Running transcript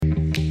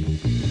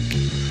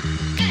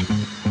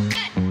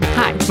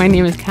My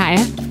name is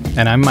Kaya.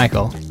 And I'm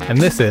Michael. And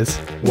this is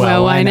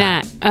Well, Why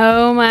Not?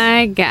 Oh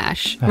my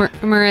gosh.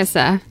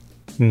 Marissa.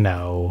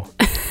 No.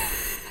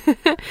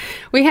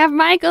 We have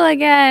Michael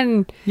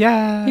again.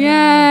 Yeah.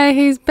 Yeah,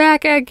 he's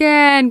back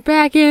again.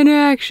 Back in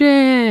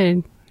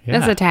action. Yeah.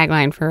 That's a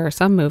tagline for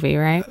some movie,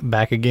 right?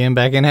 Back again,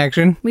 back in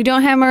action. We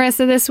don't have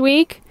Marissa this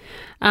week.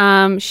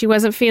 She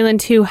wasn't feeling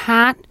too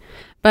hot.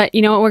 But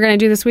you know what we're going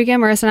to do this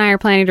weekend? Marissa and I are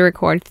planning to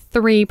record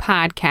 3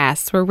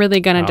 podcasts. We're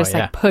really going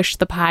to push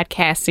the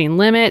podcasting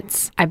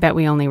limits. I bet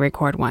we only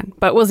record 1,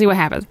 but we'll see what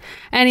happens.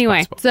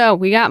 Anyway, so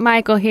we got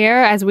Michael here,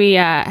 as we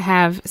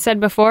have said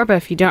before, but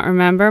if you don't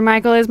remember,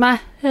 Michael is my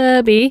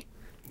hubby.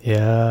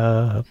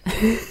 Yeah.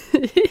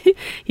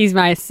 He's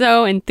my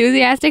so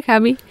enthusiastic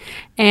hubby.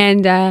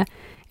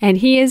 And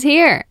he is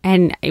here.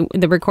 And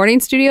the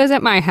recording studio is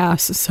at my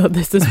house, so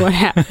this is what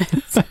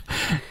happens.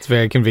 It's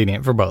very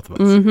convenient for both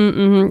of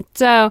us.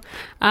 So,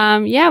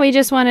 we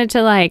just wanted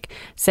to,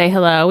 say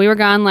hello. We were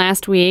gone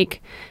last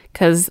week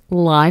because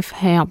life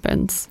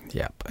happens.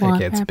 Yep, it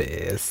gets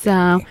busy.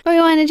 So, we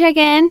wanted to check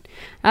in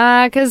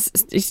because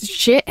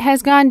shit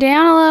has gone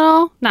down a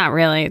little. Not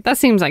really. That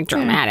seems like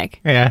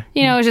dramatic. Yeah.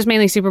 You know, it was just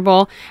mainly Super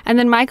Bowl. And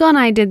then Michael and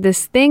I did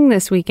this thing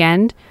this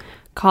weekend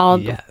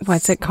called,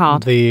 what's it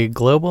called? The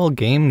Global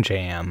Game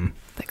Jam.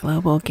 The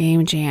Global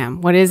Game Jam.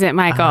 What is it,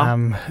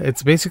 Michael?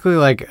 It's basically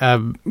like a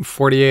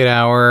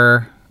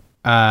 48-hour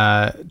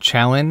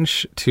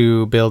challenge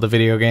to build a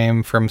video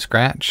game from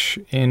scratch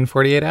in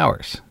 48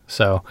 hours.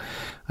 So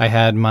I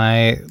had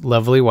my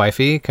lovely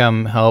wifey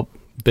come help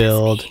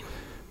build.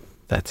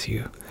 That's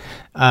you.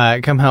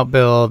 Come help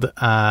build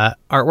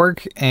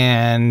artwork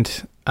and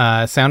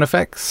sound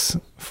effects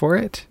for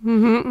it.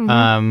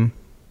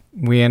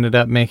 We ended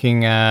up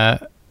making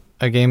a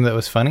game that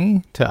was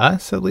funny, to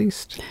us at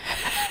least.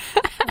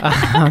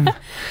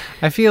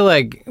 I feel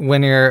like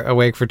when you're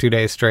awake for 2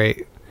 days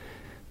straight,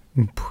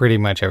 pretty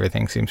much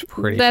everything seems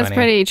pretty funny. That's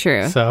pretty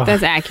true. So.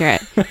 That's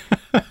accurate.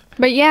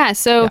 But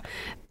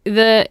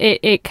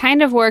it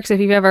kind of works if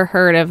you've ever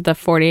heard of the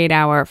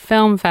 48-hour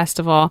film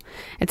festival.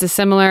 It's a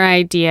similar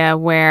idea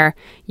where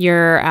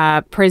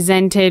you're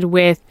presented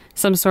with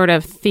some sort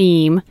of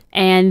theme,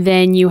 and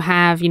then you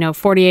have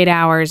 48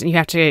 hours and you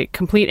have to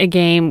complete a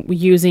game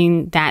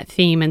using that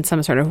theme in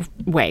some sort of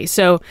way.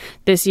 So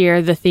this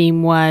year the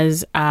theme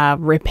was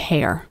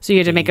repair. So you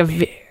had to make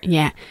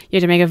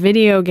a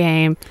video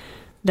game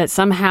that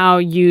somehow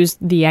used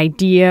the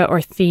idea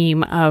or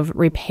theme of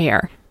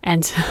repair.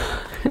 And so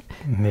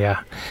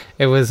yeah,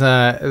 it was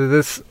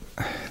this.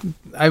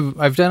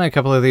 I've done a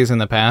couple of these in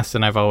the past,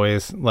 and I've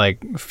always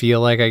feel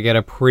like I get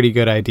a pretty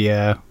good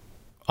idea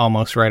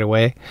almost right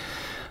away.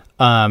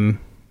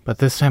 But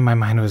this time my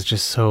mind was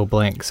just so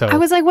blank. So I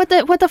was like, what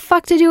the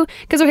fuck to do?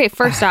 Because, okay,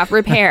 first off,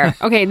 repair.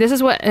 Okay, this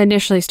is what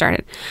initially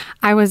started.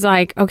 I was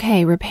like,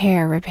 okay,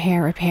 repair.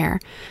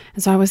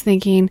 And so I was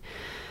thinking,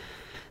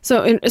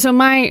 so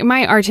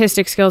my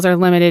artistic skills are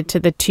limited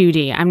to the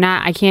 2D.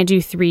 I can't do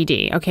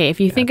 3D. Okay, if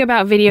you think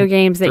about video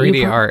games that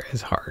 3D art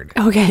is hard.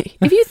 Okay,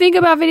 if you think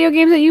about video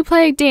games that you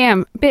play,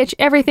 damn, bitch,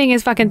 everything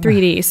is fucking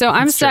 3D. So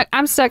I'm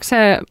stuck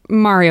to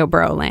Mario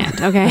Bro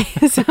land. Okay,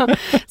 so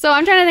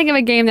I'm trying to think of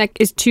a game that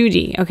is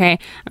 2D. Okay,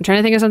 I'm trying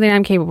to think of something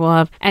I'm capable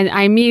of, and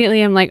I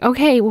immediately am like,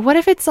 okay, well, what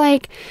if it's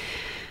like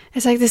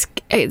this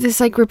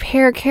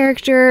repair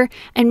character,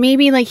 and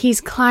maybe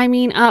he's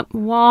climbing up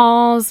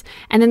walls,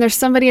 and then there's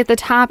somebody at the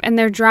top and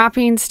they're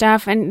dropping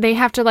stuff and they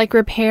have to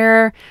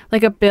repair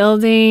a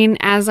building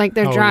as they're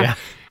dropping. Yeah.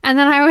 And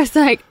then I was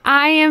like,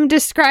 I am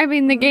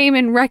describing the game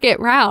in Wreck-It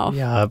Ralph.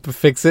 Yeah,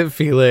 Fix-It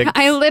Felix.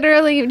 I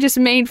literally just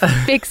made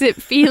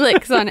Fix-It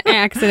Felix on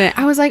accident.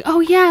 I was like, oh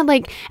yeah,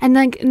 and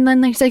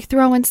then there's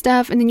throwing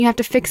stuff, and then you have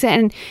to fix it,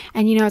 and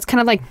it's kind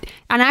of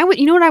and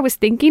you know what I was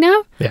thinking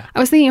of? Yeah. I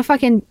was thinking of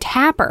fucking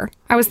Tapper.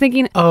 I was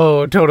thinking...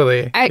 Oh,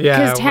 totally.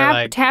 Because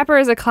Tapper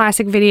is a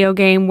classic video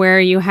game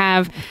where you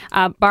have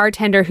a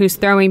bartender who's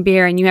throwing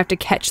beer, and you have to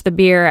catch the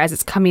beer as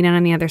it's coming in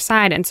on the other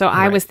side. And so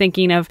I was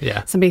thinking of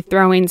somebody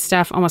throwing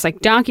stuff almost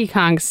like Donkey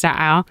Kong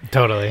style.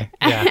 Totally.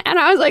 Yeah. And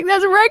I was like,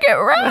 that's Wreck-It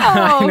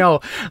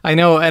Ralph. I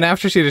know. And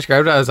after she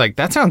described it, I was like,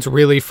 that sounds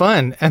really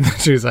fun. And then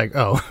she was like,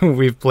 oh,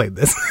 we've played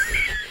this.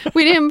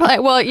 We didn't play.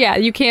 Well, yeah,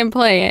 you can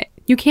play it.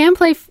 You can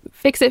play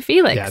Fix-It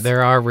Felix. Yeah,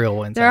 there are real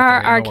ones. There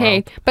are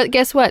arcade. But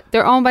guess what?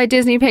 They're owned by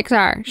Disney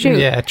Pixar. Shoot.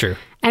 Yeah, true.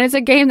 And it's a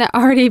game that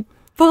already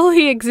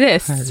fully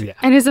exists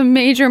and is a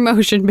major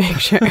motion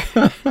picture.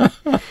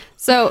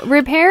 So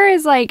repair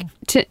is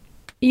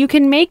you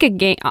can make a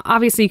game.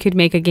 Obviously, you could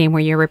make a game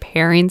where you're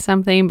repairing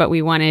something, but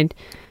we wanted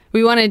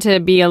to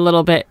be a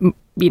little bit,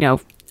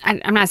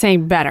 I'm not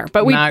saying better,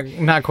 but we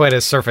not quite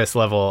as surface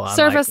level.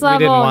 Surface level,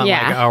 we didn't want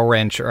a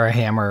wrench or a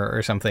hammer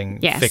or something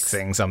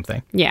fixing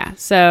something. Yeah.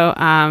 So,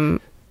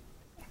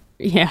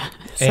 yeah.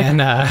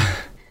 And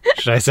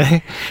should I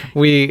say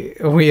we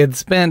had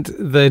spent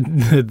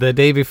the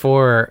day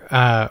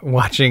before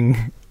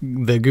watching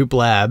the Goop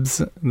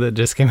Labs that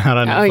just came out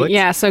on Netflix. Oh,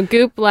 yeah. So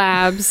Goop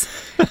Labs.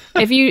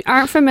 If you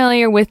aren't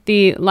familiar with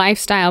the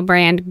lifestyle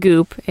brand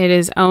Goop, it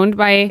is owned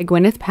by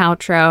Gwyneth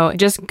Paltrow.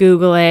 Just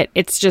Google it.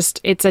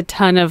 It's a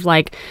ton of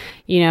like,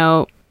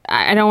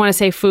 I don't want to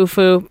say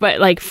foo-foo, but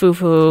like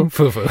foo-foo.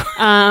 Foo-foo.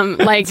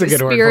 Like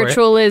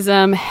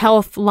spiritualism,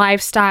 health,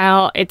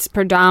 lifestyle. It's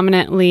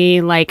predominantly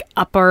like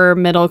upper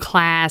middle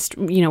class,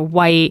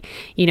 white,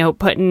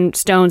 putting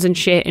stones and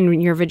shit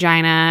in your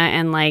vagina.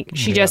 And like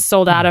she just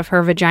sold out of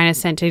her vagina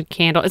scented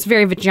candle. It's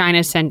very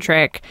vagina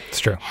centric. It's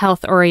true.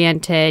 Health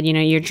oriented.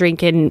 You're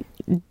drinking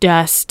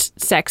dust,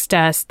 sex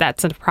dust.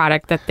 That's a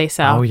product that they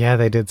sell. Oh yeah,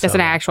 they did sell That's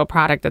an actual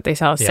product that they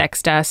sell,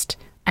 sex dust.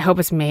 I hope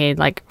it's made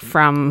like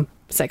from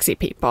sexy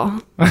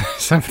people.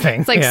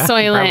 Something. It's like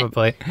Soylent.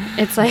 Probably.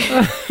 It's like...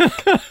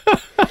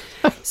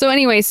 So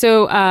anyway,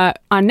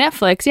 on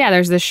Netflix,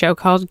 there's this show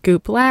called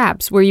Goop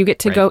Labs where you get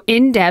to go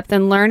in depth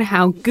and learn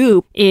how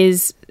Goop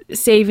is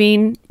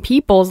saving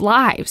people's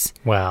lives.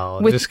 Well,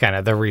 just kind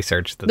of the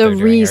research that the they're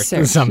doing.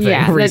 Research, something.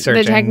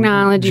 The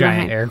technology giant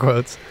behind. air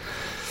quotes.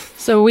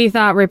 So we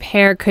thought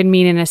repair could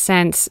mean, in a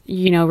sense,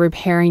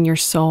 repairing your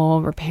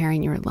soul,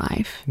 repairing your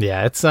life.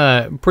 Yeah, it's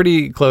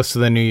pretty close to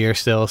the new year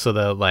still, so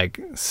the like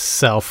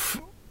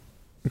self-care,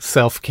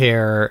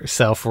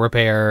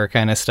 self-repair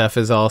kind of stuff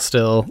is all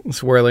still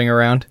swirling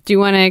around. Do you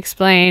want to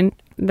explain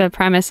the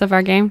premise of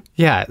our game?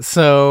 Yeah,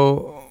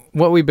 so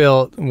what we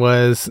built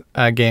was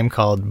a game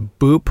called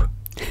Boop.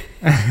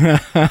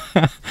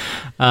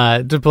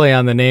 To play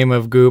on the name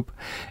of Goop.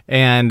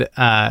 And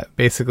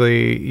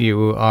basically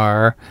you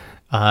are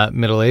a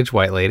middle-aged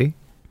white lady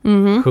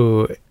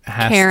who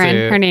has Karen.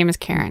 to... Her name is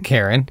Karen.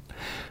 Karen.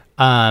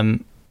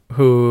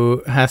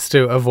 Who has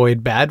to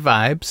avoid bad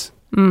vibes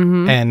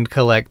and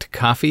collect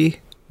coffee,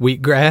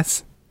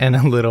 wheatgrass, and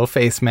a little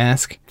face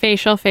mask.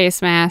 Facial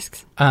face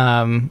masks.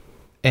 And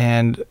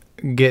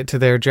get to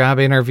their job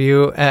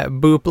interview at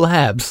Boop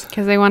Labs.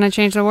 Because they want to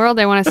change the world.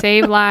 They want to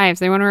save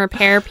lives. They want to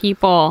repair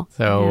people.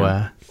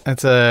 So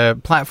it's a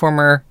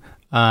platformer.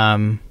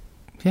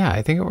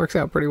 I think it works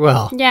out pretty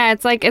well. Yeah,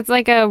 it's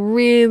like a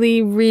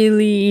really,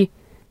 really,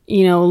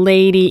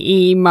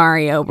 lady-y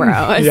Mario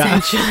Bro,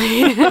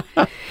 essentially.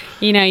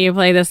 You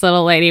play this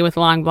little lady with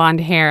long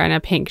blonde hair and a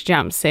pink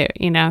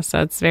jumpsuit,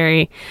 so it's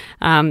very,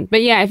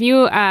 but yeah,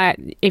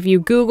 if you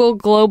Google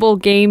Global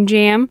Game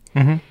Jam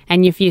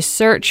and if you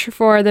search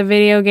for the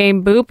video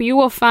game Boop, you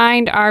will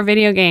find our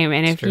video game.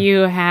 And if you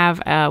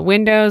have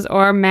Windows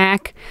or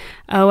Mac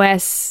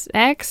OS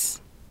X,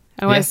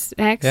 OS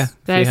X? Yeah.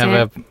 If you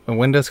have a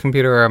Windows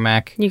computer or a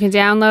Mac, you can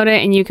download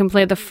it and you can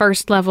play the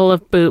first level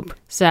of Boop.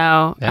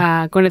 So,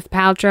 Gwyneth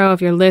Paltrow,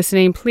 if you're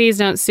listening, please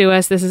don't sue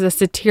us. This is a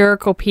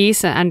satirical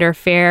piece under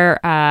fair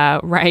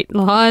right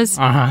laws.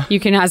 You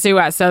cannot sue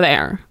us, so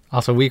there.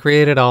 Also, we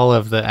created all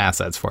of the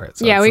assets for it.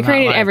 So yeah, we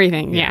created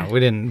everything. Yeah. We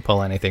didn't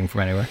pull anything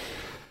from anywhere.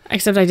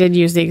 Except I did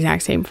use the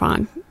exact same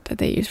font that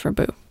they use for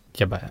Boop.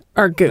 Yeah, but...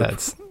 Or Goop.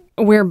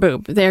 We're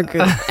Boop. They're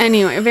Goop.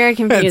 Anyway, very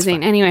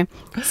confusing. Anyway,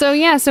 so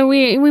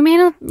we made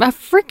a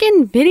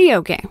freaking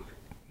video game.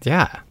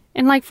 Yeah.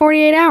 In like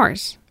 48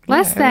 hours.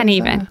 Less than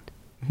even.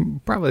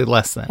 Probably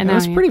less than. It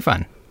was pretty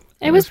fun.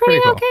 It was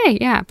pretty cool. okay.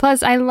 Yeah.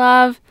 Plus, I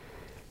love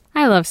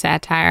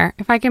satire.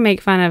 If I can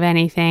make fun of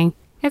anything,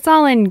 it's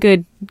all in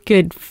good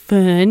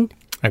fun.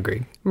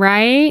 Agreed.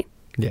 Right?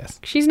 Yes.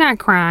 She's not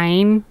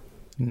crying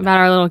about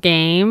our little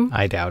game.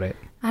 I doubt it.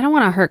 I don't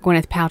want to hurt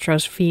Gwyneth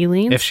Paltrow's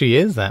feelings. If she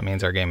is, that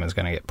means our game is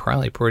going to get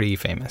probably pretty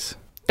famous.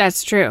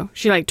 That's true.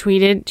 She like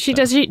tweeted.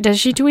 Does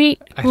she tweet?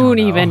 Who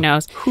even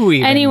knows? Who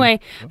even? Anyway,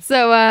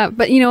 so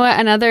but you know what?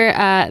 Another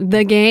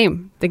the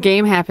game. The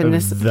game happened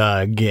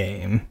The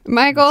game.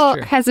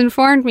 Michael has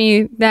informed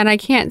me that I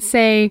can't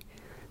say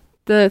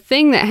the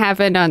thing that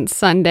happened on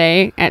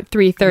Sunday at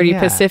 3:30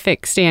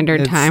 Pacific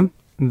Standard Time.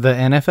 The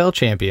NFL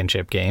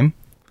championship game.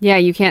 Yeah,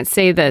 you can't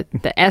say the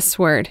S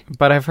word.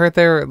 But I've heard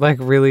they're like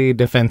really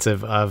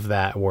defensive of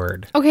that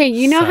word. Okay,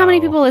 you know how many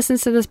people listen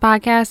to this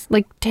podcast?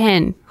 Like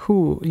 10.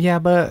 Who? Yeah,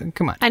 but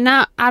come on. I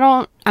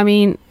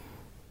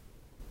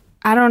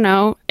don't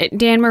know.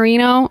 Dan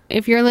Marino,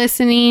 if you're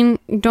listening,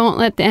 don't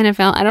let the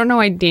NFL... I don't know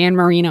why Dan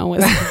Marino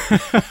was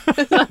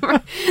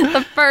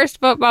the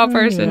first football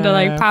person to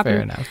like pop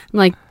in. I'm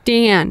like,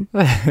 Dan.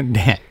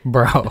 Dan,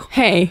 bro.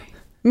 Hey,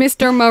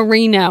 Mr.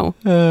 Marino,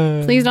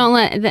 please don't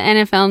let the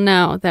NFL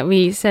know that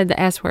we said the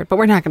S word, but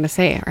we're not going to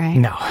say it, right?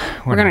 No,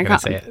 we're not going to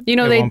say it. You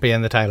know, it won't be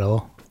in the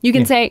title. You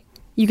can say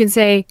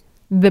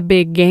the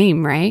big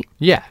game, right?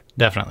 Yeah,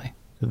 definitely.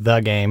 The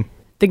game.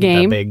 The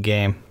game. The big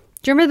game.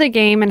 Do you remember the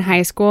game in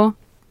high school?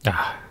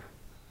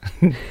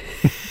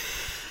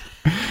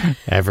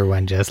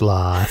 Everyone just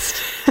lost.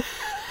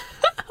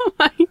 Oh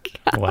my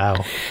God.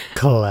 Wow.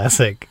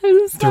 Classic.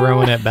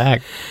 Throwing it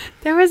back.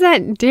 There was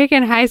that dick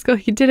in high school.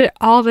 He did it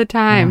all the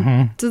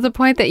time. To the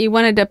point that you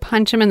wanted to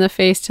punch him in the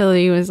face till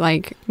he was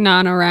like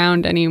not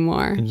around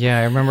anymore. Yeah,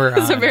 I remember.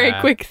 It's a very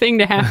quick thing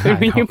to happen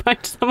when you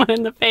punch someone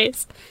in the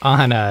face.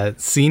 On a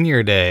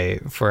senior day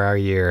for our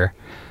year,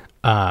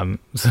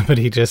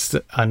 somebody just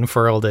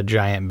unfurled a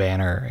giant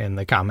banner in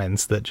the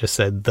comments that just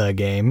said "the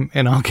game"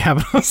 in all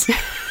capitals.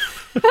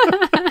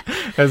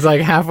 It was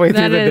like halfway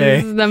through the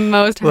day. That is the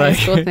most high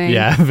school thing.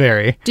 Yeah,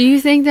 very. Do you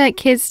think that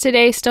kids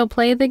today still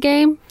play the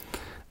game?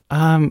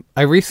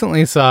 I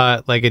recently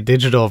saw like a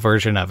digital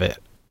version of it,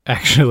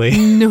 actually.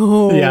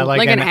 No. Yeah,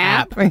 like an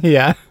app?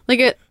 Yeah.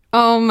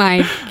 Oh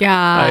my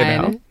God. I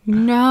know.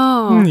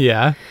 No.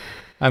 Yeah.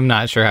 I'm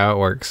not sure how it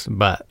works,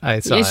 but I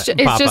saw It's it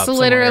just pop up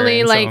literally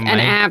somewhere like in an some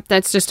of my- app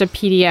that's just a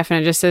PDF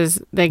and it just says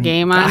the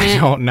game on it. I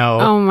don't know.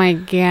 Oh my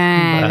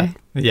God.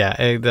 But, yeah,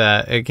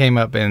 it came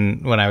up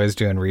when I was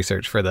doing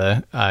research for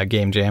the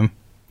Game Jam.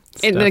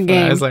 The stuff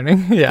game. I was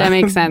learning. Yeah. That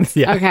makes sense.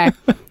 Yeah. Okay.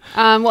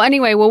 Well,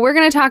 anyway, we're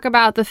going to talk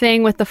about the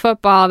thing with the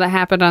football that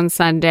happened on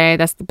Sunday.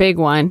 That's the big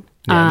one.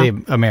 Yeah,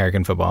 the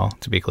American football,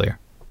 to be clear,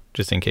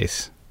 just in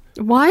case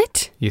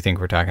What? you think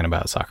we're talking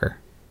about soccer.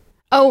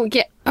 Oh,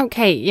 yeah.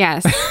 Okay.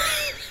 Yes.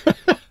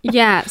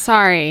 Yeah.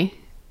 Sorry.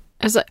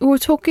 I was like, we're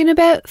talking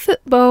about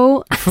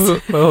football.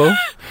 Football.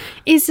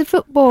 It's a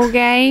football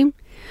game.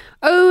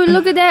 Oh,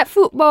 look at that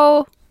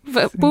football.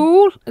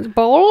 Football?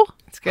 Ball?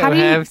 Let's go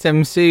have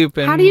some soup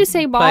and how do you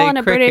say ball play in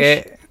a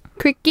cricket. British?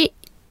 Cricket.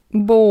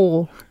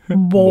 Ball.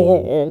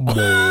 Ball.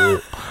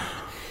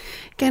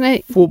 Gonna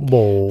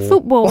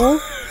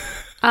Football.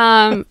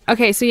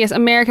 okay, so yes,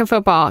 American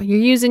football. You're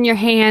using your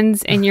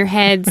hands and your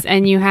heads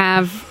and you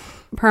have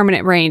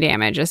permanent brain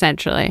damage,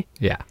 essentially.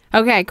 Yeah.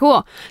 Okay,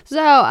 cool. So,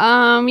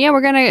 yeah,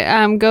 we're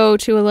gonna go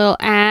to a little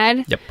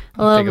ad. Yep.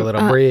 Take a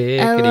little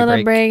break. A little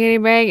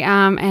breakity break.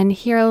 And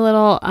hear a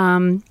little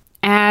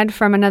ad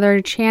from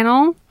another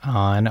channel.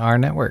 On our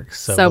network.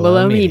 So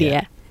Below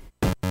Media.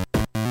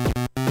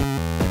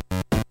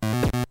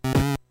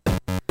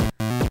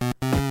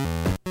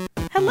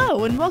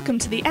 Hello and welcome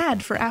to the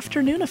ad for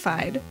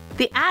Afternoonified.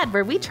 The ad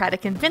where we try to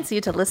convince you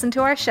to listen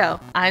to our show.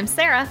 I'm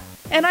Sarah.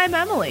 And I'm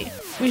Emily.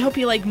 We hope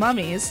you like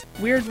mummies,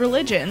 weird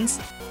religions,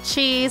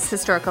 Cheese,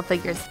 historical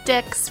figures,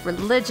 dicks,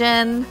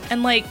 religion.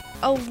 and like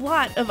a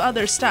lot of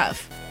other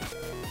stuff.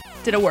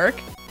 Did it work?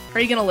 Are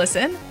you gonna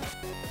listen?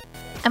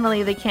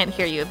 Emily, they can't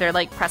hear you. They're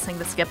like pressing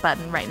the skip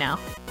button right now.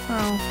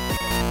 Oh.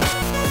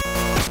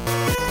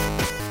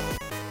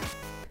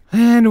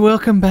 And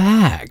welcome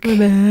back. Sorry,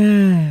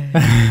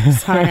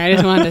 I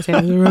just wanted to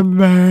say we're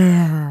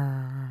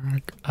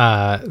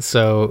back.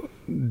 So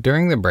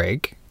during the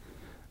break,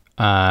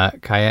 Kaya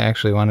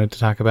actually wanted to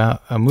talk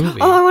about a movie.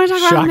 Oh, I want to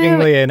talk about a movie.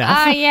 Shockingly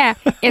enough. Yeah.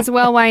 It's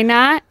Well, Why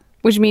Not?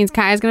 Which means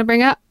Kaya's going to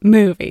bring up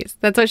movies.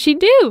 That's what she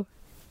do.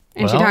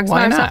 And she Well, talks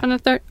why about herself not? in the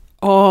third.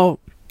 Oh,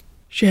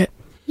 shit.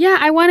 Yeah,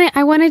 I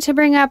wanted to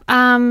bring up,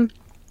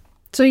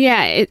 so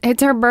yeah,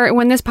 it's her birth.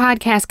 When this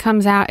podcast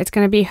comes out, it's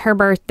going to be her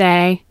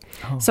birthday.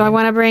 So I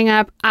want to bring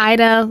up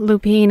Ida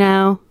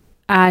Lupino.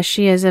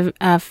 She is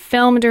a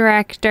film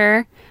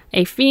director,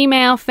 a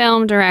female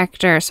film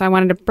director. So I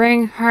wanted to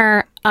bring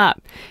her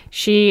up.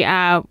 She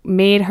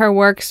made her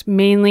works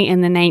mainly in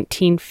the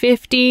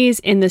 1950s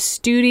in the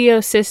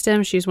studio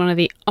system. She's one of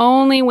the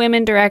only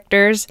women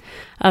directors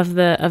of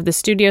the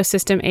studio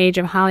system age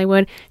of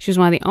Hollywood. She was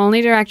one of the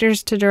only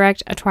directors to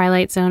direct a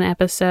Twilight Zone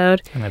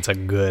episode. And it's a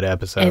good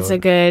episode. It's a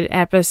good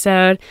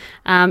episode.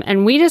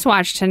 And we just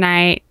watched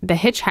tonight The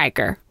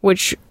Hitchhiker,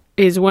 which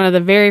is one of the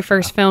very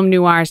first film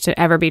noirs to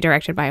ever be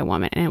directed by a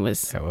woman. And it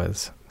was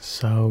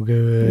so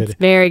good.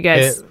 very good.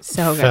 It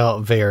So good.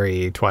 felt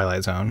very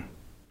Twilight Zone.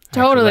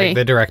 Totally. Actually, like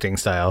the directing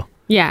style.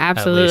 Yeah, At least.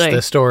 absolutely.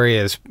 The story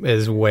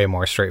is way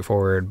more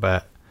straightforward,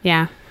 but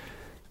Yeah.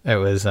 it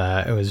was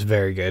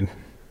very good.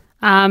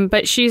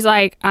 But she's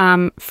like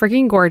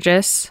freaking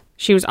gorgeous.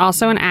 She was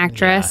also an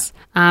actress.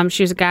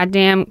 She was a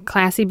goddamn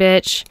classy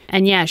bitch.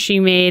 And yeah,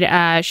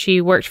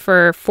 she worked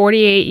for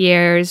 48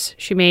 years.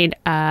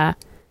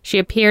 She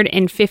appeared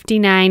in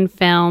 59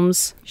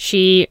 films.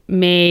 She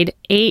made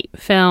 8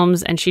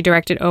 films and she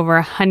directed over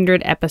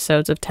 100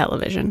 episomes of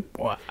television.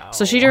 Wow.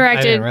 So she I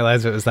directed, didn't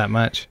realize it was that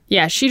much.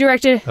 yeah, she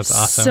directed That's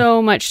awesome.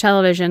 so much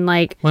television.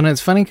 Like, Well, and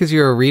it's funny because you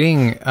were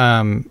reading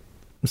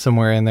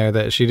somewhere in there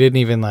that she didn't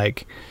even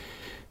like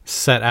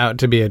set out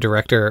to be a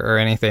director or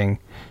anything.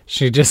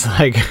 She just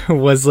like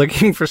was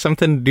looking for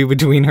something to do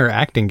between her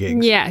acting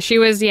gigs. yeah, she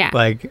was, yeah.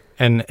 Like,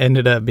 and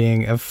ended up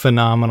being a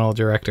phenomenal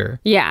director.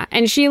 Yeah,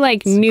 and she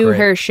like knew great.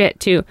 her shit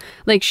too.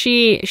 Like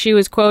she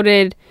was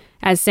quoted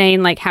as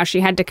saying like how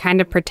she had to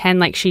kind of pretend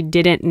like she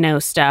didn't know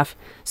stuff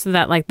so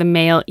that like the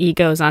male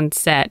egos on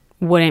set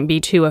wouldn't be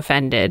too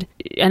offended.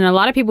 And a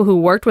lot of people who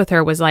worked with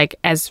her was like,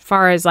 as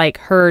far as like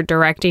her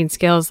directing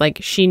skills, like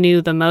she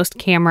knew the most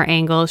camera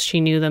angles,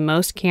 she knew the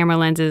most camera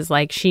lenses,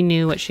 like she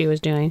knew what she was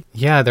doing.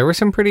 Yeah, there were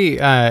some pretty,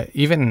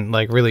 even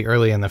like really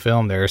early in the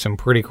film, there are some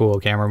pretty cool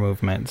camera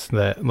movements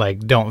that like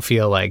don't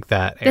feel like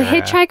that The era.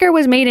 Hitchhiker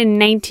was made in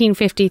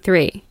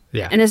 1953.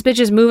 Yeah. And this bitch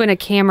is moving a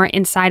camera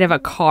inside of a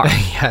car.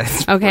 Yeah,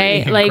 it's Okay,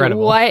 pretty like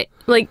incredible. what?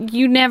 Like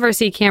you never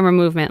see camera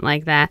movement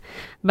like that.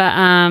 But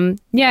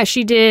yeah,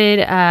 she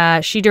did.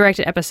 She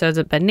directed episodes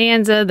of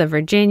Bonanza, The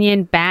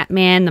Virginian,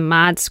 Batman, The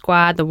Mod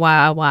Squad, The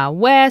Wild Wild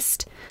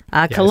West, Yeah, I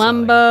saw, like,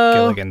 Columbo.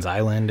 Gilligan's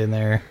Island in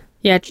there.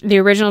 Yeah, the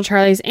original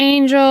Charlie's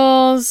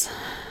Angels.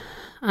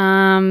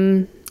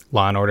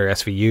 Law and Order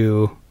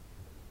SVU.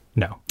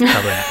 No,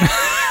 probably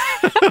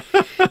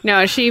not.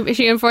 No,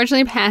 she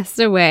unfortunately passed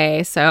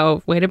away.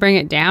 So way to bring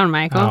it down,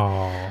 Michael.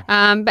 Oh.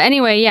 But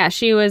anyway, yeah,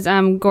 she was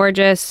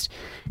gorgeous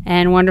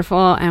and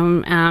wonderful.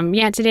 And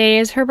yeah, today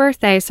is her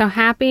birthday. So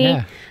happy,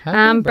 Yeah,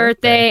 happy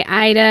birthday,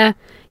 Ida.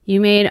 You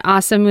made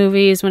awesome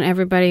movies when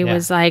everybody Yeah.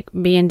 was like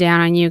being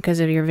down on you because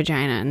of your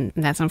vagina, and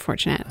that's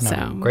unfortunate. No,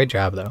 So great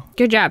job, though.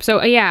 good job.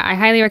 So yeah, I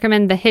highly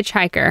recommend The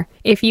Hitchhiker.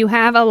 If you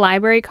have a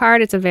library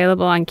card, it's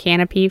available on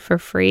Canopy for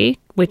free.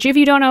 Which, if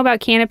you don't know about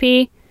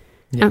Canopy,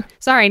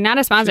 sorry, not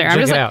a sponsor. Check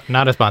it out.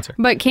 Not a sponsor.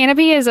 But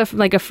Canopy is a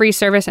free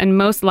service, and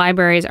most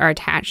libraries are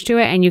attached to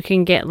it, and you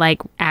can get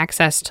like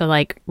access to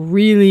like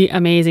really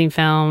amazing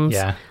films,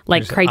 Yeah,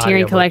 like there's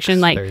Criterion audiobooks, Collection,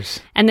 like.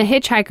 there's- And The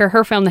Hitchhiker,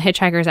 her film The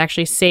Hitchhiker, is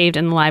actually saved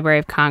in the Library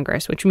of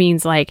Congress, which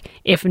means like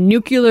if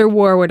nuclear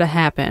war were to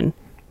happen,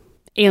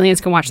 aliens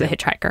can watch The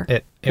Hitchhiker.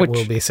 It which-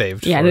 will be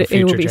saved yeah, for it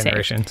future will be saved.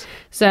 generations.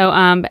 So,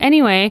 but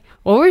anyway,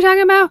 what were we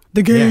talking about?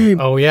 The Yeah.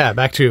 Oh, yeah.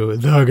 Back to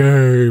the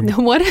game.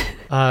 What?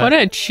 What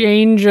a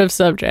change of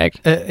subject.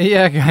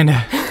 Yeah, kind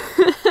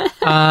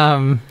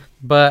of.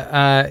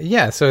 But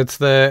yeah, so it's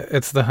the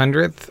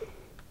 100th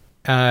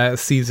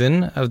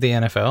season of the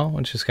NFL,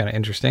 which is kind of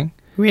interesting.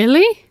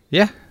 Really?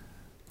 Yeah.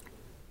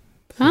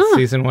 Oh.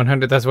 Season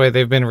 100. That's why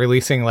they've been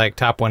releasing like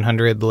top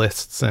 100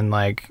 lists and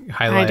like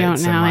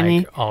highlights know and like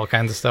any. all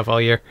kinds of stuff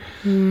all year.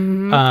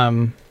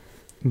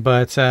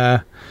 But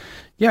yeah,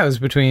 it was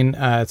between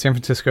San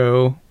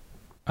Francisco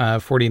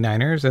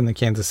 49ers and the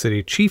Kansas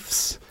City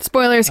Chiefs.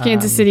 Spoilers,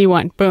 Kansas City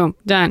won. Boom.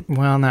 Done.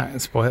 Well, not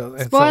spoil.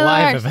 It's a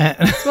live Spoilers. event.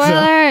 So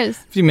Spoilers.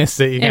 if you missed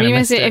it, you If kind of you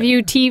missed missed it, if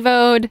you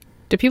TiVo'd,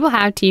 do people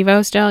have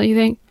TiVo still, you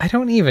think? I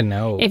don't even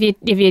know. If you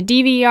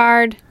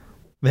DVR'd,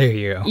 There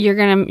you go. you're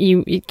gonna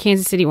you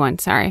Kansas City won.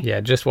 Sorry. Yeah,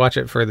 just watch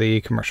it for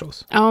the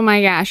commercials. Oh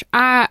my gosh.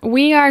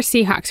 We are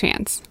Seahawks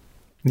fans.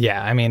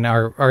 Yeah, I mean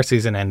our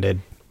season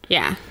ended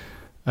Yeah.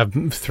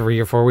 3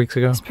 or 4 weeks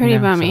ago. It's Pretty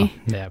bummy.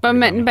 yeah, But pretty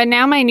bummy. but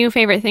now my new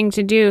favorite thing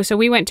to do. So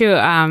we went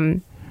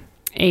to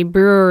a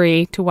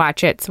brewery to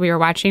watch it. So we were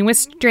watching with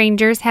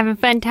strangers, having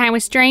fun time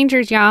with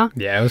strangers, y'all.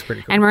 Yeah, it was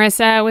pretty cool. And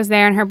Marissa was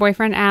there and her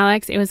boyfriend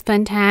Alex. It was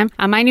fun time.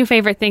 My new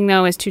favorite thing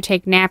though is to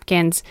take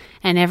napkins,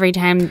 and every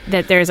time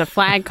that there's a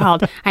flag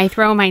called, I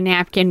throw my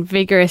napkin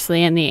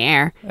vigorously in the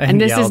air.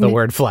 and yell the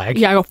word flag.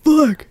 Yeah, I go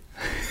flag,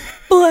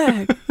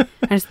 flag.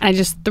 I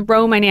just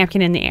throw my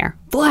napkin in the air.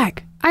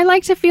 Flag. I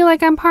like to feel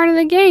like I'm part of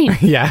the game.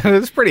 Yeah, it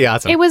was pretty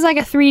awesome. It was like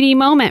a 3D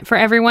moment for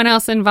everyone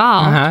else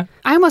involved. Uh-huh.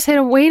 I almost hit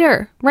a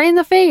waiter right in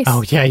the face.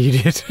 Oh yeah, you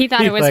did. He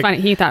thought it was funny.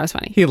 He thought it was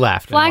funny. He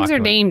laughed. and Flags walked are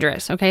away.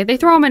 dangerous, okay? They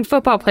throw them in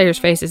football players'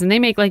 faces, and they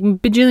make like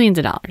bajillions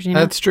of dollars. You know?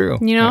 That's true.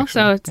 You know,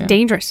 actually. so it's Yeah,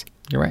 dangerous.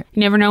 You're right. You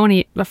never know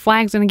when the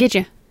flag's gonna get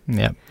you.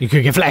 Yeah, you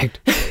could get flagged.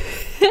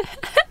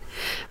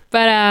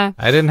 But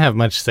I didn't have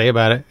much to say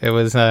about it. It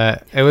was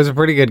a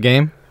pretty good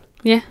game.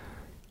 yeah,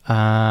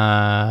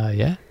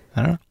 Yeah,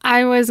 I don't know.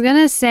 I was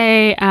gonna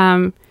say,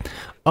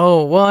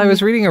 Oh, well, I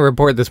was reading a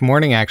report this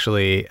morning,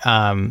 actually,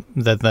 that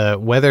the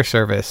Weather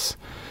Service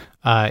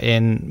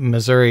in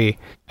Missouri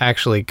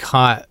actually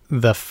caught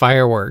the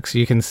fireworks.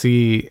 You can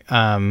see,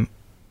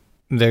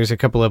 there's a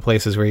couple of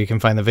places where you can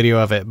find the video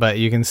of it, but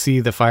you can see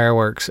the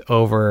fireworks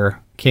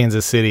over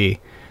Kansas City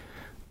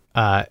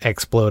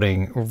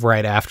exploding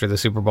right after the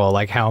Super Bowl,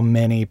 like how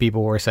many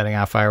people were setting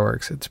off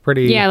fireworks. It's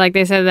pretty... yeah, like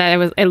they said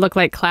that it looked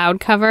like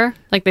cloud cover,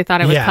 like they thought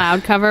it was Yeah.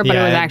 cloud cover, but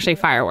Yeah, it was it- actually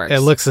fireworks. It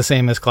looks the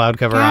same as cloud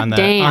cover God on the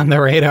damn.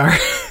 radar.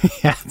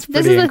 Yeah, it's pretty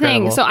This is the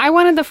incredible. thing. So I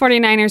wanted the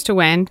 49ers to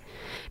win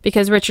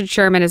because Richard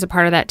Sherman is a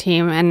part of that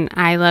team, and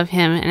I love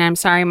him. And I'm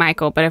sorry,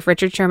 Michael, but if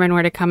Richard Sherman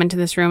were to come into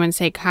this room and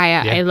say,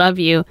 Kaya, Yeah. I love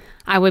you,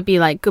 I would be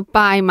like,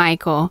 goodbye,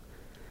 Michael.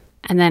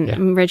 And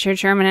then Richard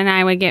Sherman and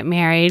I would get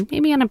married,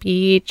 maybe on a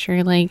beach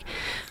or like,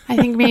 I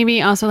think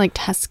maybe also like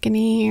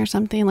Tuscany or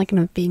something, like in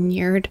a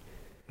vineyard.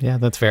 Yeah,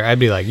 that's fair. I'd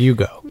be like, you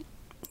go.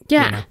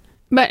 Yeah. You know.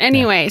 But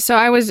anyway, so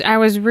I was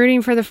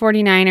rooting for the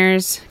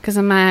 49ers because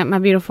of my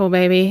beautiful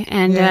baby.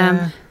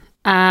 And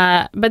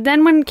but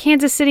then when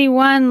Kansas City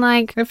won,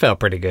 like, It felt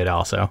pretty good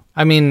also.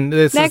 I mean,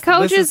 that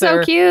coach is so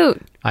their- cute.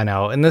 I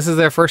know. And this is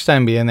their first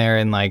time being there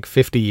in like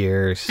 50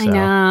 years. So I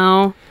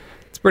know.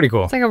 it's pretty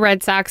cool. It's like a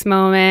Red Sox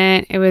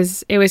moment. It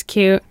was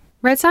cute.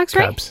 Red Sox,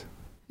 right? Cubs.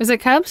 Was it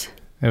Cubs?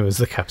 It was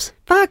the Cubs.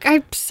 Fuck,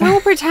 I so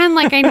pretend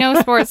like I know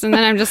sports, and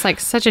then I'm just like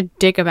such a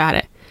dick about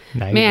it.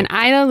 Now you Man, do.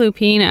 Ida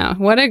Lupino,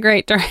 what a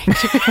great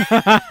director.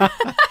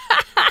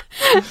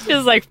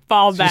 Just like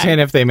fall You're back. saying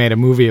if they made a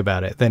movie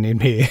about it, then you'd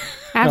be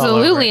all over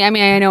Absolutely. it. I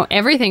mean, I know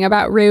everything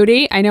about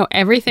Rudy. I know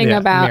everything Yeah,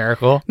 about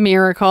Miracle.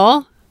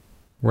 Miracle.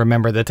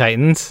 Remember the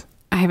Titans?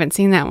 I haven't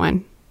seen that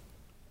one.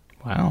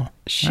 Wow.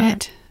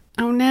 Shit.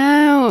 Oh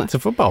no. It's a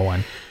football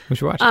one. We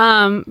should watch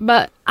it.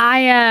 But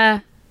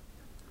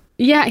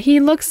yeah, he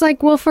looks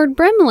like Wilford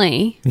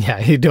Brimley. Yeah,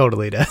 he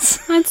totally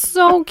does. That's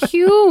so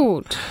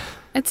cute.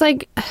 It's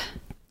like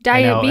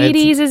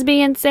Diabetes is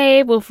being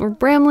saved. Wilford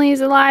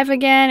Brimley's alive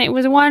again. It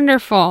was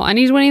wonderful. And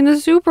he's winning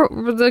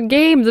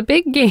the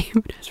big game.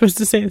 I'm supposed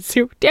to say the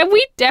Super Bowl.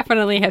 We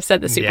definitely have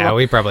said the Super Bowl. Yeah,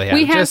 we probably have.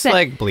 We have Just said-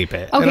 like bleep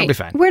it. Okay, It'll be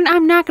fine.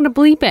 I'm not going to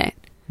bleep it.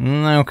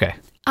 Okay.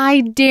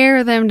 I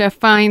dare them to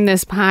find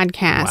this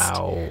podcast.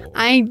 Wow.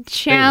 I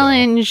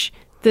challenge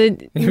the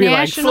You'd be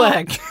like, National,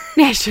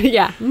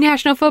 Fleck.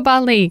 National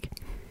Football League.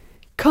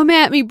 Come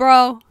at me,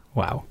 bro.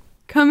 Wow.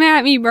 Come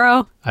at me,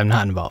 bro. I'm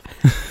not involved.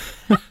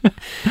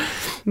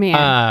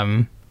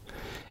 Man.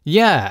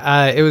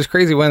 It was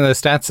crazy. One of the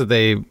stats that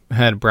they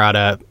had brought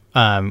up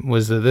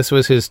was that this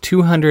was his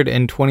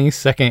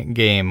 222nd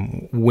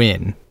game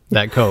win,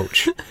 that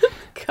coach.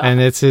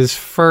 And it's his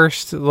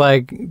first,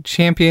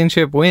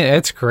 championship win.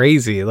 It's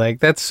crazy.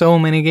 That's so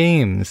many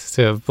games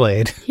to have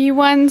played. He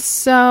won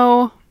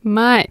so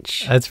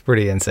much. That's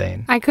pretty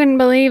insane. I couldn't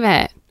believe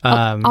it.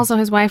 Um,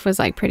 His wife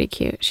was, pretty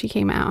cute. She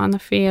came out on the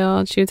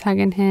field. She was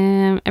hugging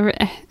him.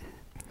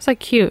 It's,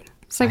 cute.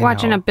 It's like I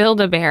watching know. a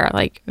Build-A-Bear.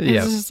 Yep.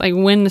 It's just,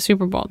 win the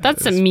Super Bowl.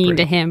 That's is mean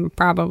pretty- to him,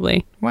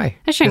 probably. Why?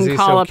 I shouldn't 'Cause he's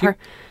call so cute?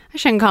 I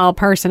shouldn't call a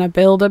person a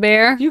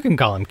Build-A-Bear. You can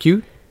call him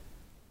cute.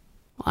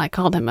 Well, I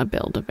called him a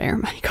Build-A-Bear,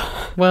 Michael.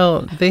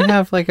 Well, they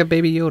have, a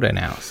baby Yoda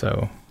now,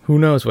 so who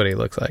knows what he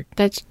looks like.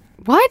 That's...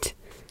 What?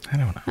 I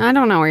don't know. I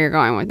don't know where you're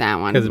going with that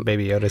one. Because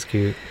baby Yoda's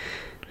cute.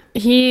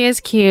 He is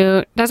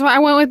cute. That's why I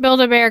went with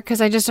Build-A-Bear, because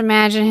I just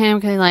imagine him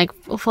because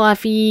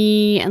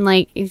fluffy and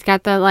he's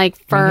got the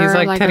fur. He's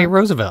like Teddy a-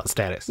 Roosevelt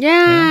status.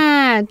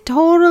 Yeah,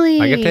 totally.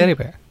 Like a teddy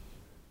bear.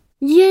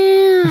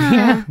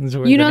 Yeah. That's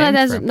where You the know that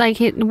name's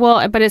that's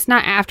from. but it's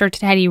not after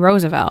Teddy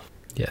Roosevelt.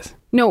 Yes.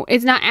 No,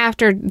 it's not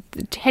after.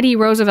 Teddy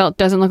Roosevelt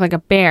doesn't look like a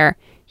bear.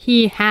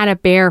 He had a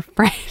bear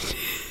friend.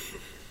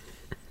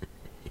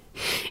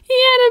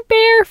 He had a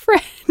bear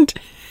friend.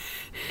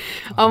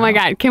 Oh my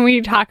God. Can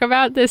we talk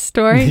about this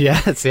story?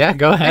 Yes, yeah,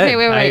 go ahead. Okay,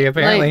 wait, I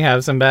apparently like-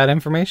 have some bad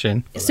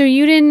information. So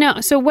you didn't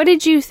know. So what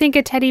did you think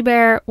a teddy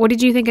bear? What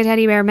did you think a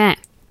teddy bear meant?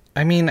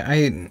 I mean,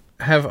 I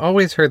have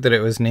always heard that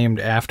it was named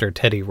after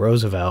Teddy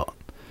Roosevelt.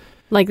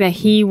 Like that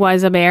he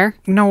was a bear?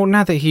 No,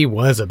 not that he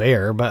was a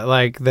bear, but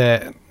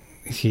that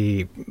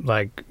he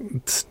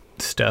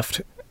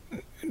stuffed.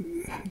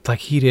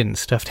 He didn't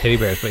stuff teddy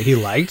bears, but he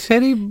liked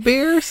teddy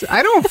bears.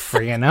 I don't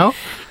freaking know.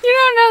 You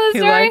don't know the He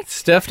story? liked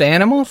stuffed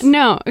animals.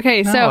 No.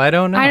 Okay, No, so I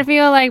don't know. I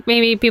feel like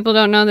maybe people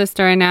don't know this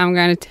story. Now I'm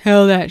going to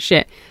tell that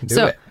shit.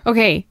 Do it.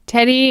 Okay,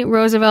 Teddy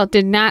Roosevelt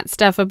did not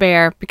stuff a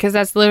bear because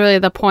that's literally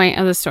the point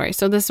of the story.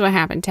 So this is what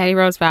happened. Teddy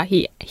Roosevelt,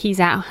 he's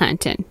out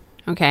hunting.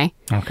 Okay.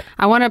 Okay.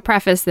 I want to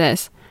preface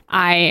this.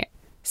 I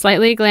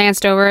slightly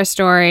glanced over a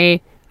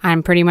story.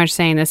 I'm pretty much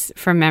saying this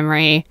from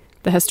memory.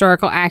 The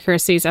historical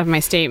accuracies of my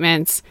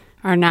statements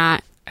are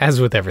not. As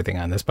with everything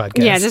on this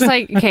podcast. Yeah, just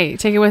okay,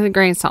 take it with a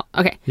grain of salt.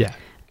 Okay. Yeah.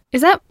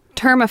 Is that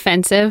term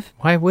offensive?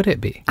 Why would it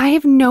be? I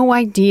have no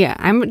idea.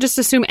 I'm just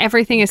assume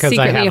everything is Because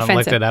I secretly haven't offensive.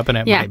 looked it up and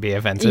it Yeah. might be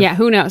offensive. Yeah,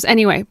 who knows?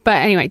 Anyway,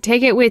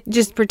 take it with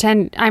just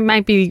pretend I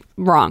might be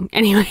wrong.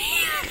 Anyway.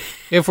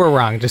 If we're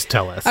wrong, just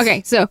tell us.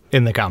 Okay, so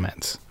In the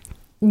comments.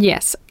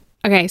 yes.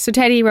 Okay, so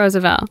Teddy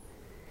Roosevelt,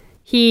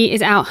 he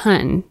is out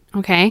hunting,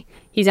 okay?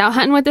 He's out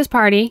hunting with this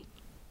party.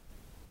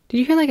 Did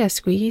you hear a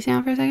squeaky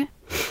sound for a second?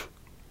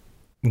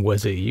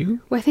 Was it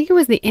you? Well, I think it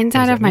was the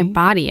inside Was it of my me?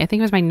 body. I think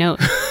it was my nose.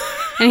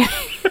 Anyway.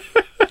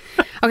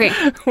 Okay,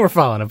 We're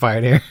falling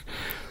apart here.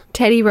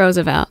 Teddy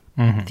Roosevelt,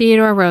 Mm-hmm.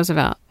 Theodore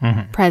Roosevelt,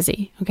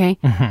 Prezi, okay?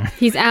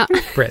 He's out.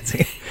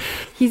 Bretzy.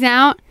 He's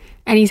out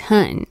and he's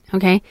hunting,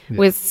 okay,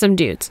 with some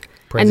dudes.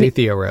 Prezi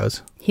Theo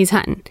Rose. He's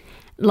hunting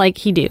like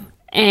he do,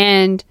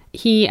 and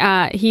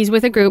he's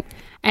with a group,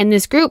 and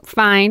this group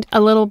find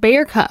a little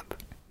bear cub,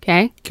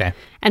 okay, Okay.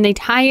 and they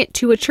tie it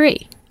to a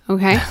tree,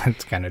 okay,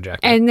 That's kind of jacked.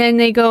 and then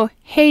they go,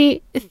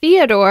 "Hey,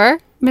 Theodore,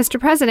 Mr.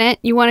 President,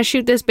 you want to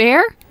shoot this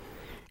bear?"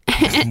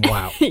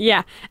 Wow.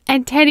 Yeah,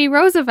 and Teddy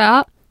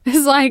Roosevelt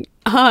is like,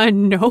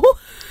 no.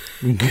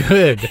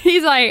 Good.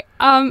 He's like,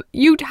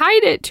 you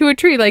tied it to a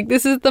tree.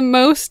 This is the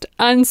most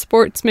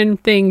unsportsman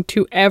thing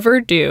to ever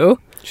do.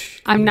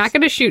 I'm not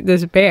going to shoot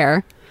this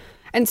bear.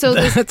 And so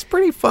this, That's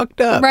pretty fucked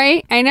up.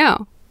 right? I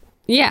know.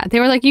 Yeah. They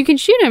were like, you can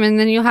shoot him and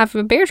then you'll have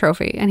a bear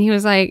trophy. And he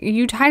was like,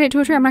 you tied it to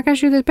a tree. I'm not going to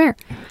shoot this bear.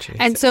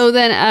 And so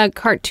then a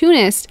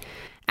cartoonist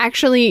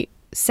actually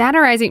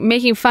satirizing,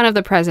 making fun of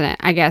the president,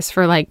 I guess,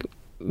 for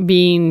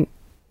being,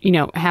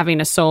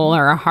 having a soul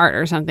or a heart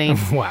or something.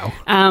 Wow.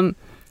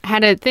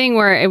 Had a thing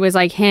where it was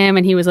him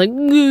and he was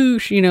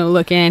whoosh,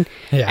 looking,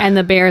 Yeah. and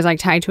the bear is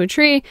tied to a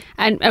tree.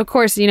 And of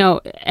course,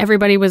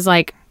 everybody was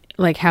like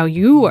how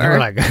you were. They were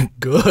like,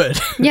 good.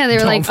 Yeah, they were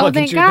Don't like, oh, fucking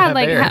thank shoot God.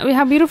 that bear.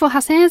 How beautiful,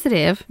 how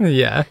sensitive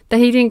Yeah. that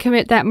he didn't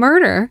commit that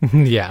murder.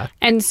 Yeah.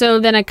 And so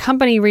then a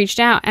company reached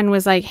out and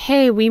was like,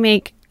 hey, we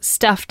make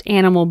stuffed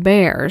animal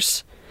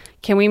bears.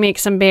 Can we make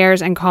some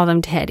bears and call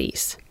them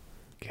teddies?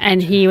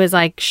 And he was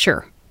like,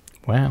 sure.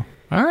 Wow.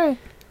 All right.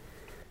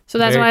 So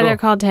that's Very why cool. they're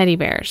called teddy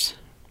bears.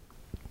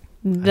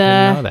 didn't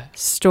know The that.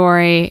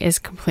 story is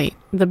complete.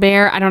 The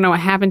bear, I don't know what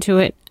happened to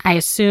it. I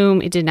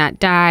assume it did not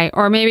die,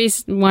 or maybe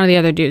one of the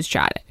other dudes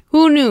shot it.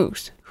 Who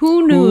knows?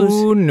 Who knew?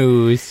 Who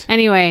knows?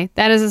 Anyway,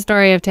 that is the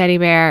story of Teddy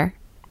Bear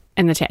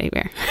and the teddy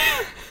bear.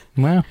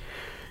 Wow.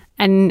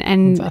 And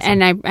That's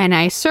awesome. and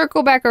I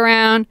circle back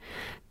around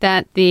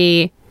that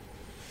the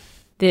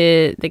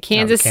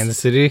Kansas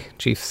City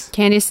Chiefs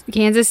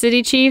Kansas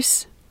City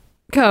Chiefs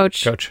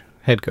coach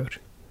head coach.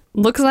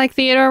 looks like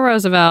Theodore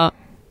Roosevelt.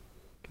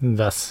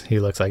 Thus, he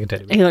looks like a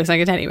teddy bear. He looks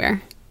like a teddy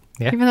bear.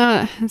 Yeah. Even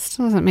though it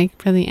still doesn't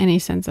make really any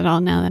sense at all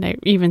now that I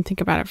even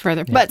think about it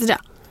further. But still.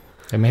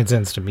 It made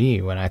sense to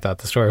me when I thought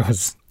the story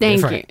was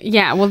Thank different. you.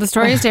 Yeah, well, the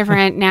story is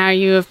different. Now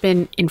you have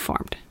been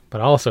informed.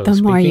 But also,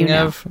 The more you speaking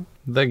know. of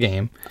the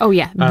game, Oh,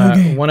 yeah.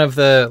 one of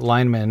the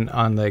linemen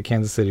on the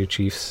Kansas City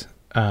Chiefs,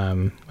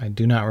 I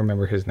do not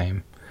remember his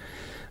name,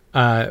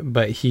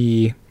 but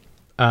he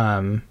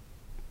made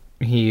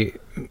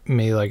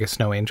like a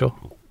snow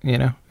angel,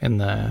 in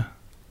the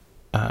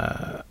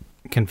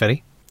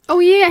confetti. Oh,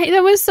 yeah.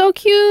 That was so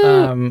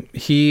cute.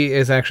 He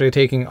is actually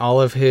taking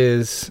all of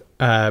his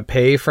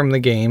pay from the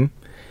game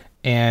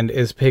and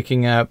is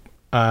picking up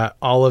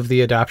all of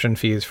the adoption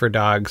fees for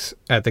dogs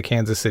at the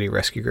Kansas City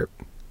Rescue Group.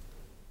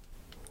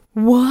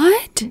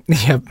 What?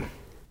 Yep.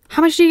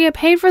 How much do you get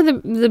paid for the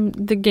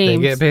They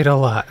games? get paid a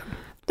lot.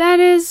 That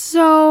is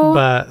so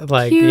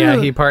But cute. yeah,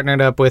 he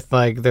partnered up with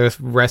like the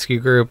rescue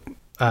group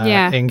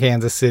in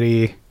Kansas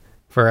City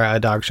for a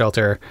dog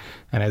shelter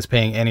and is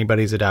paying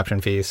anybody's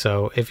adoption fees.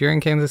 So if you're in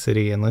Kansas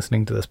City and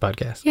listening to this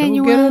podcast, Yeah, go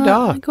you get a wanna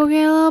dog. Go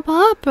get a little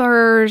pup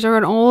or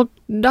an old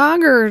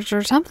doggers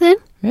or something.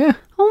 Yeah,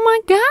 Oh my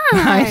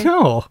god! I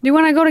know. Do you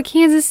want to go to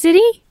Kansas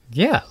City?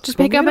 Yeah, Just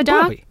go pick up get a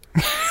dog? puppy.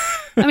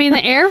 I mean, the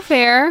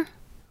airfare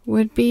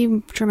would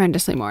be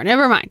tremendously more.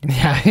 Never mind.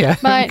 Yeah,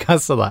 But- it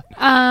costs a lot.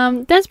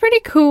 That's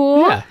pretty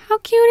cool. Yeah. How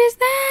cute is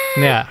that?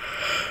 Yeah,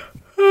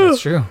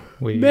 that's true.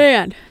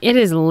 Man, it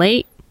is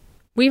late.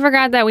 We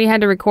forgot that we had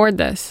to record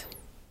this.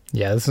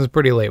 Yeah, this is a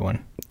pretty late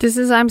one.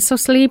 I'm so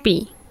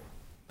sleepy.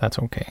 That's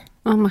okay.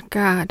 Oh my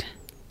god.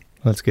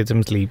 Let's get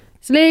some sleep.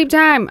 Sleep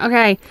time.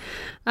 Okay.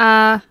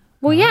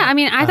 Well, yeah. I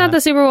mean, I thought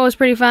the Super Bowl was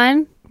pretty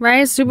fun,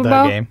 right? Super The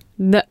Bowl. game.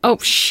 Oh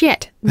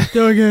shit.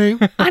 The game.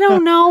 I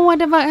don't know what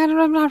the fuck. I don't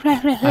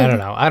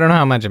know. I don't know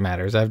how much it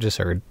matters. I've just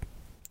heard.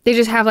 They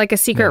just have like a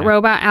secret Yeah.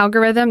 robot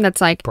algorithm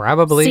that's like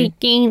Probably.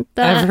 seeking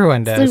the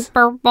Everyone does.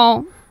 Super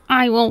Bowl.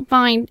 I will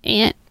find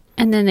it,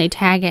 and then they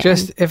tag it.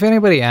 Just if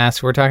anybody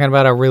asks, we're talking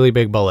about a really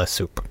big bowl of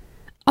soup.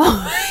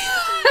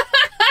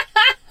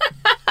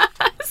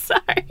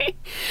 Sorry.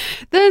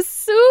 The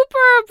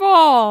Super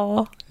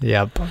Bowl.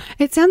 Yep.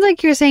 It sounds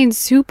like you're saying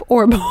soup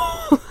or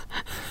bowl,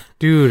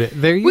 Dude,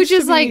 there used which to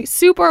is be, like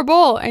Super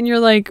Bowl, and you're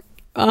like,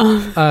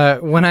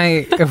 when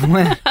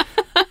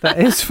that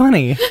is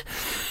funny.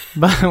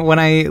 But when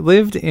I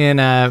lived in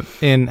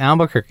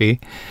Albuquerque,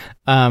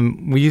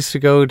 we used to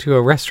go to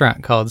a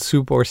restaurant called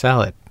Soup or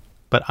Salad,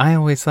 but I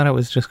always thought it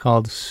was just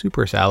called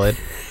Super Salad.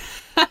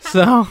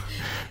 So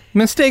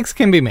mistakes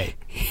can be made.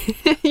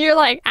 you're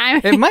like,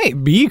 It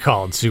might be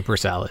called Super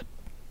Salad,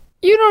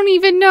 you don't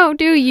even know,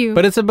 do you?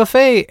 but it's a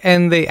buffet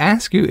and they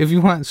ask you if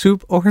you want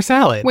soup or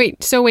salad. wait,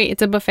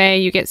 it's a buffet.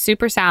 You get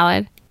super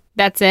salad.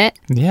 That's it.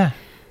 Yeah.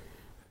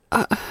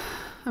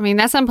 I mean,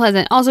 that's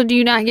unpleasant. Also, do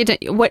you not get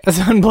to what? That's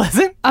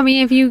unpleasant? I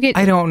mean, if you get,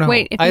 I don't know.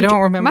 Wait, if I you don't get-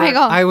 remember.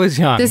 Michael, I was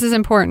young. This is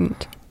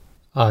important.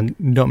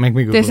 Don't make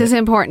me Google This is it.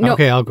 important. No,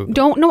 Okay, I'll Google it.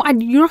 Don't no.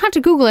 You don't have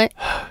to Google it.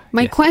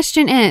 My Yes.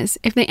 question is,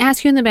 if they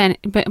ask you in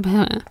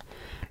the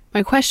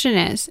my question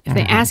is, if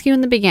they ask you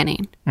in the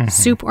beginning,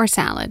 soup or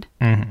salad,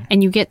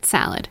 and you get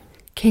salad,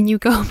 can you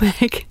go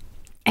back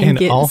and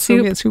get also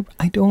soup? get soup?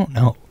 I don't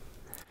know.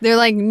 They're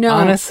like, no.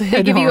 Honestly, they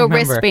I give don't you a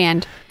remember.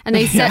 wristband, and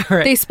they Yeah,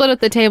 right. they split up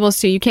the tables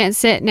too. You can't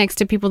sit next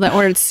to people that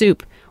ordered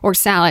soup or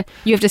salad.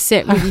 You have to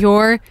sit with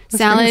your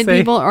salad say-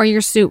 people or your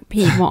soup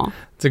people.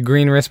 It's a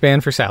green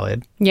wristband for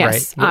salad.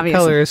 Yes, right? What obviously.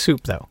 color is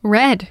soup, though?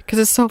 Red, because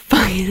it's so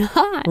fucking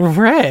hot.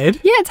 Red?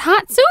 Yeah, it's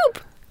hot soup.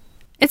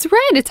 It's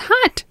red. It's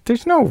hot.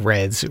 There's no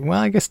red soup. Well,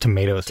 I guess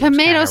tomato soup.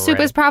 Tomato soup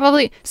is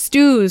probably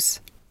stews.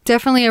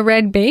 Definitely a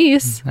red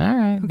base. All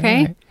right. Okay.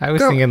 all right. I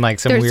was Gar- thinking like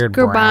some there's weird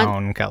garban-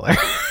 brown color.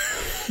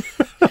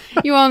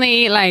 You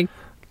only eat like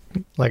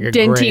Like a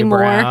Dinty gray Moore.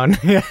 brown.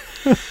 Yeah.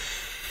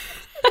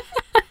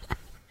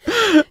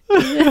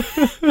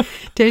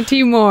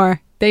 Dinty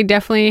Moore. They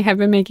definitely have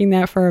been making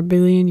that for a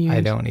billion years.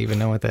 I don't even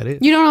know what that is.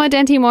 You don't know what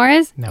Dinty Moore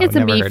is? No, it's a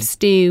never beef heard.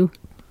 stew.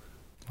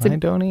 I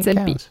don't eat It's a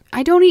cows.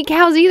 I don't eat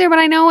cows either, but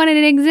I know when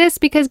it exists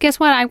because guess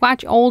what? I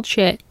watch old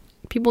shit.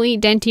 People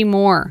eat Dinty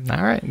Moore.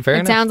 All right. Fair It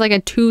enough. sounds like a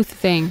tooth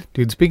thing.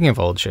 Dude, speaking of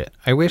old shit,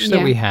 I wish that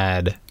Yeah. we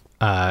had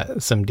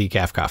some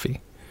decaf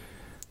coffee.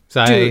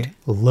 So Dude. I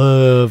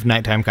love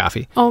nighttime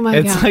coffee. Oh my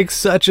it's God. like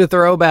such a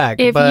throwback.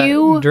 If but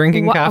you-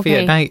 drinking wha- coffee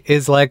okay. at night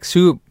is like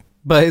soup,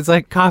 but it's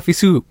like coffee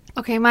soup.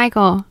 Okay,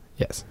 Michael.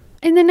 Yes.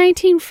 In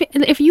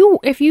the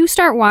if you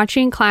start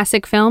watching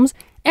classic films,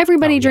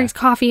 everybody Oh, yeah. drinks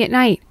coffee at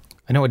night.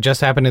 I know what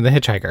just happened to the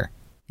Hitchhiker.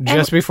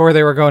 Just before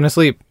they were going to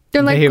sleep,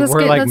 They're like, they let's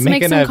were let's make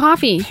making some a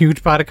coffee.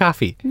 huge pot of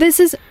coffee. This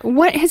is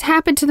what has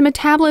happened to the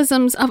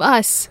metabolisms of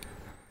us.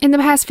 in the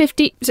past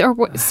 50 or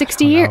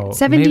 60 know. years,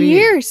 70 Maybe-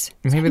 years.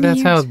 Maybe 70 that's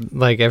years. how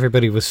like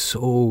everybody was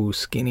so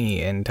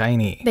skinny and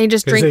tiny. They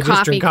just 'Cause drink they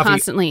coffee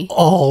constantly.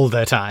 all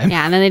the time.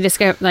 Yeah, and then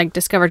they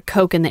discovered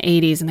Coke in the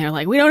 80s, and they're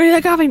like, we don't need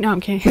that coffee. No,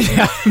 I'm kidding.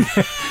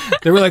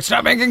 They were like,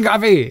 stop making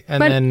coffee, and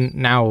But- then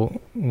now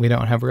we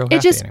don't have real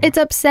coffee anymore. It's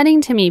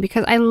upsetting to me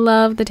because I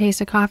love the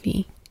taste of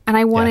coffee. And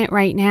I want Yeah. it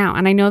right now.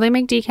 And I know they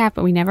make decaf,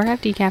 but we never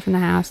have decaf in the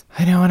house.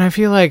 I know, and I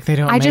feel like they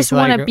don't. I just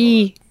want to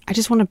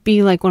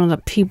be like one of the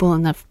people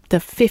in the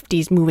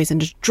 50s movies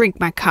and just drink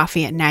my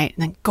coffee at night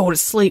and then go to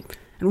sleep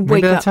and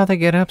wake Maybe up that's how they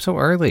get up so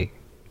early.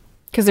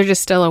 because they're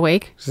just still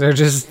awake. They're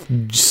just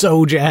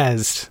so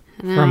jazzed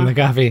from the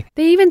coffee.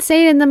 They even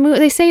say it in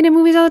they say it in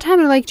movies all the time.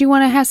 They're like, "Do you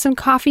want to have some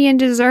coffee and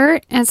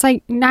dessert?" And it's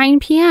like 9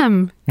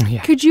 p.m.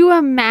 Yeah. Could you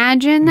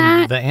imagine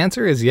that? The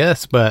answer is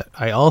yes, but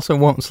I also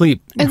won't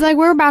sleep. It's like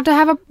we're about to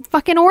have a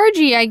fucking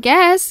orgy, I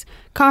guess.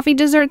 Coffee,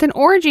 dessert, then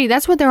orgy.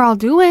 That's what they're all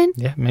doing.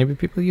 Yeah, maybe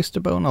people used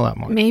to bone a lot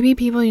more. Maybe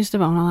people used to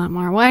bone a lot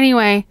more. Well,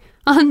 anyway,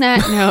 on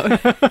that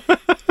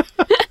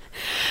note,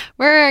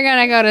 we're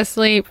gonna go to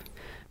sleep.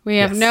 We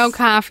have Yes. no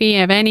coffee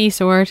of any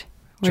sort.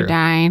 We're True.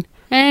 dying.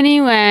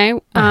 Anyway,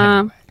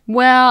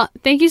 well,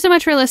 thank you so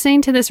much for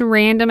listening to this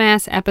random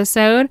ass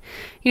episode.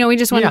 You know, we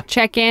just want Yeah. to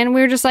check in.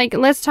 We were just like,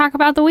 let's talk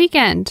about the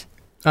weekend.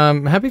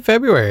 Happy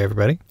February,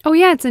 everybody. Oh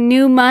yeah, it's a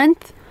new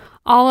month.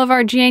 All of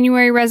our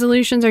January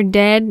resolutions are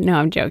dead. No,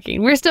 I'm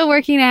joking. We're still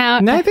working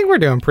out. No, I think we're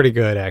doing pretty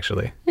good,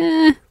 actually.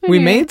 We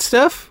made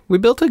stuff. We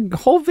built a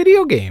whole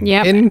video game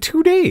Yep. in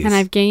 2 days. And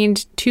I've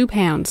gained 2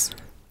 pounds.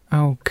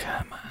 Oh,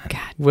 come on. God.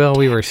 Well,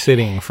 we were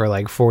sitting for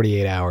like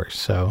 48 hours,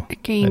 so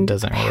that Gained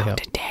doesn't really help.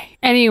 today.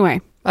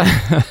 Anyway.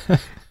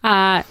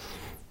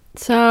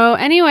 So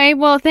anyway,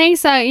 well,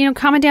 thanks.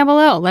 Comment down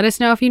below. Let us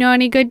know if you know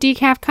any good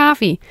decaf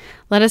coffee.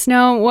 Let us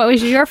know what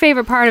was your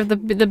favorite part of the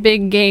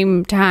big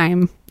game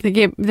time,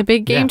 the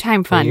big game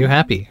time fun. Were you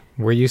happy?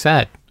 Were you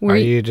sad? Were Are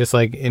you- you just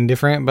like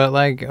indifferent but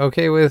like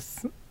okay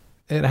with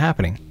it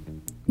happening?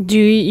 Do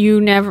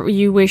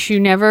you wish you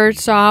never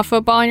saw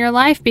football in your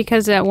life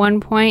because at one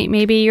point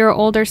maybe your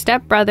older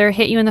stepbrother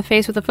hit you in the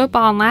face with a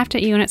football and laughed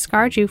at you and it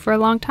scarred you for a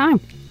long time?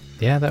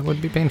 Yeah, that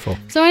would be painful.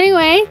 So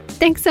anyway,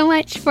 thanks so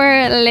much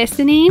for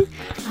listening.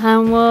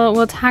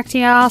 We'll talk to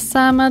y'all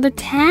some other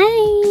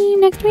time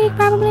next week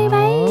probably.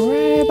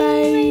 Bye.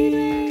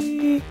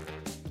 Bye.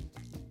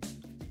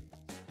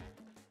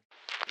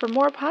 For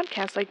more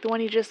podcasts like the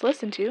one you just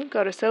listened to,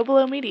 go to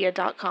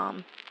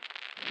SoBelowMedia.com.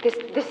 This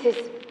is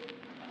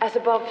as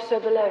above, so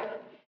below.